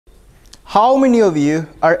How many of you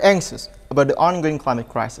are anxious about the ongoing climate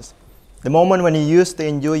crisis? The moment when you used to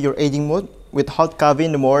enjoy your aging mood with hot coffee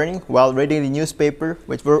in the morning while reading the newspaper,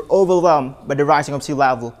 which were overwhelmed by the rising of sea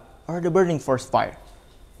level or the burning forest fire.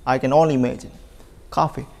 I can only imagine.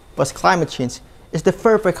 Coffee plus climate change is the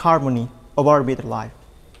perfect harmony of our better life.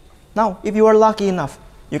 Now, if you are lucky enough,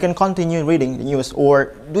 you can continue reading the news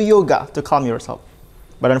or do yoga to calm yourself.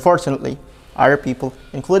 But unfortunately, other people,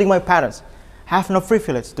 including my parents, have no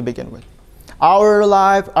privilege to begin with. Our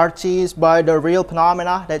lives are changed by the real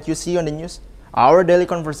phenomena that you see on the news. Our daily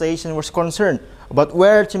conversation was concerned about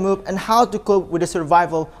where to move and how to cope with the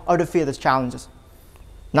survival of the fittest challenges.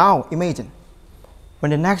 Now, imagine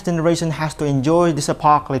when the next generation has to enjoy this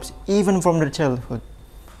apocalypse even from their childhood.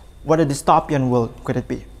 What a dystopian world could it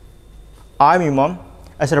be? I'm Imam,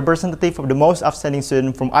 as a representative of the most outstanding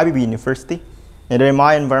student from IBB University. Neither am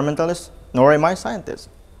I environmentalist, nor am I a scientist.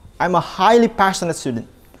 I'm a highly passionate student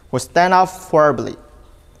who stand up for our belief.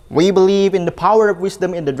 We believe in the power of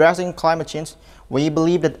wisdom in addressing climate change. We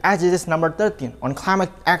believe that SDGs number 13 on climate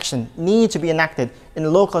action need to be enacted in a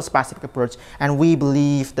local specific approach, and we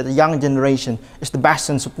believe that the young generation is the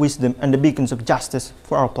bastions of wisdom and the beacons of justice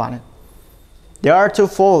for our planet. There are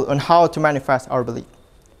twofold on how to manifest our belief.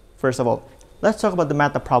 First of all, let's talk about the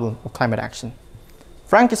meta problem of climate action.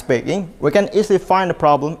 Frankly speaking, we can easily find the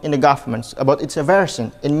problem in the governments about its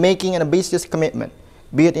aversion in making an ambitious commitment,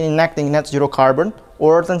 be it in enacting net zero carbon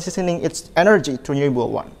or transitioning its energy to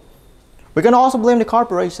renewable one. We can also blame the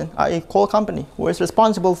corporation, a coal company, who is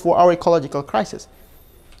responsible for our ecological crisis.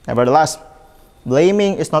 Nevertheless,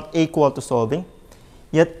 blaming is not equal to solving,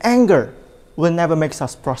 yet anger will never make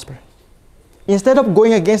us prosper. Instead of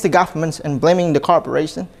going against the governments and blaming the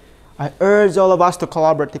corporation, I urge all of us to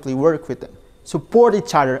collaboratively work with them, support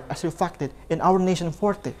each other as reflected in our nation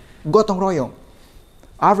forte, gotong royong.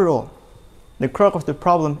 After all, the crux of the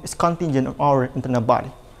problem is contingent on our internal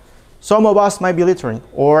body. Some of us might be littering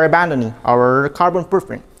or abandoning our carbon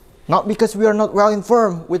footprint, not because we are not well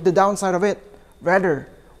informed with the downside of it. Rather,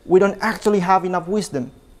 we don't actually have enough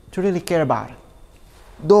wisdom to really care about it.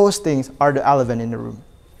 Those things are the elephant in the room.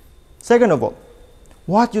 Second of all,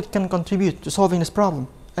 what youth can contribute to solving this problem,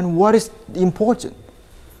 and what is important?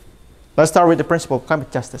 Let's start with the principle of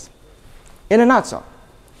climate justice. In a nutshell,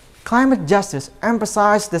 climate justice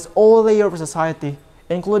emphasizes that all layers of society,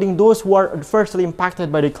 including those who are adversely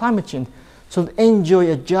impacted by the climate change, should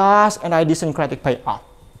enjoy a just and idiosyncratic payoff.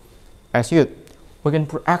 As youth, we can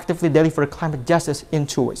proactively deliver climate justice in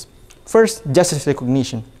two ways. First, justice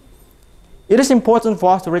recognition. It is important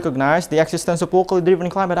for us to recognize the existence of locally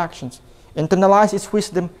driven climate actions, internalize its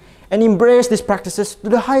wisdom, and embrace these practices to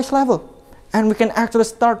the highest level. And we can actually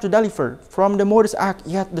start to deliver from the modest act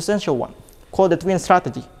yet the essential one, called the twin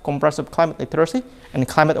strategy, comprised of climate literacy and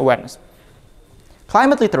climate awareness.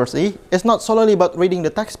 Climate literacy is not solely about reading the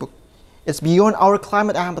textbook. It's beyond our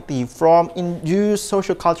climate empathy from induced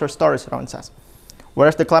social cultural stories around us.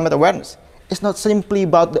 Whereas the climate awareness is not simply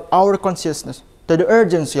about our consciousness to the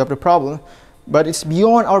urgency of the problem, but it's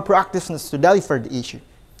beyond our proactiveness to deliver the issue.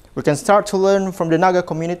 We can start to learn from the Naga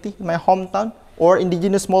community in my hometown or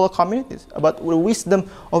indigenous smaller communities about the wisdom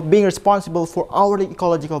of being responsible for our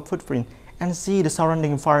ecological footprint and see the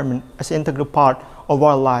surrounding environment as an integral part of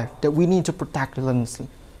our life that we need to protect relentlessly.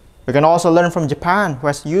 We can also learn from Japan, who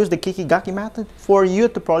has used the Kikigaki method for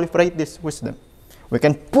youth to proliferate this wisdom. We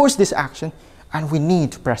can push this action, and we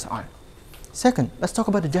need to press on. Second, let's talk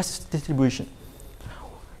about the justice distribution.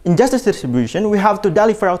 In justice distribution, we have to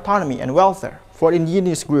deliver autonomy and welfare for the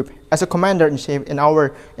indigenous group as a commander-in-chief in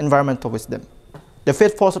our environmental wisdom. The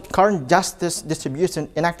pitfalls of current justice distribution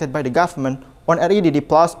enacted by the government on REDD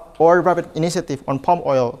Plus or Rapid Initiative on Palm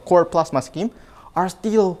Oil Core Plasma Scheme are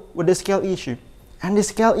still with the scale issue. And the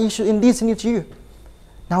scale issue indeed needs you.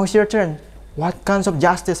 Now it's your turn. What kinds of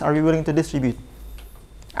justice are you willing to distribute?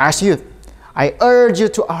 As youth, I urge you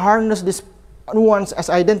to harness this nuance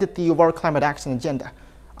as identity of our climate action agenda.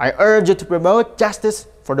 I urge you to promote justice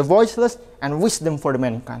for the voiceless and wisdom for the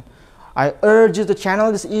mankind. I urge you to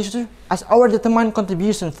channel this issue as our determined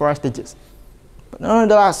contribution for SDGs. But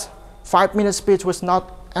nonetheless, 5-minute speech was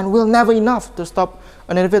not and will never enough to stop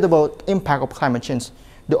an inevitable impact of climate change.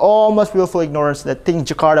 The almost willful ignorance that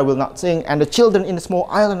thinks Jakarta will not sing and the children in the small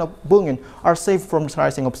island of Bungan are safe from the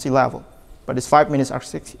rising of sea level. But these 5 minutes are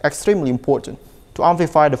extremely important to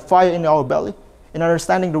amplify the fire in our belly, in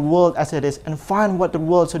understanding the world as it is and find what the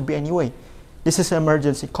world should be anyway. This is an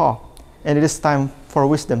emergency call, and it is time for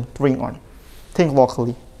wisdom to ring on. Think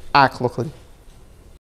locally, act locally.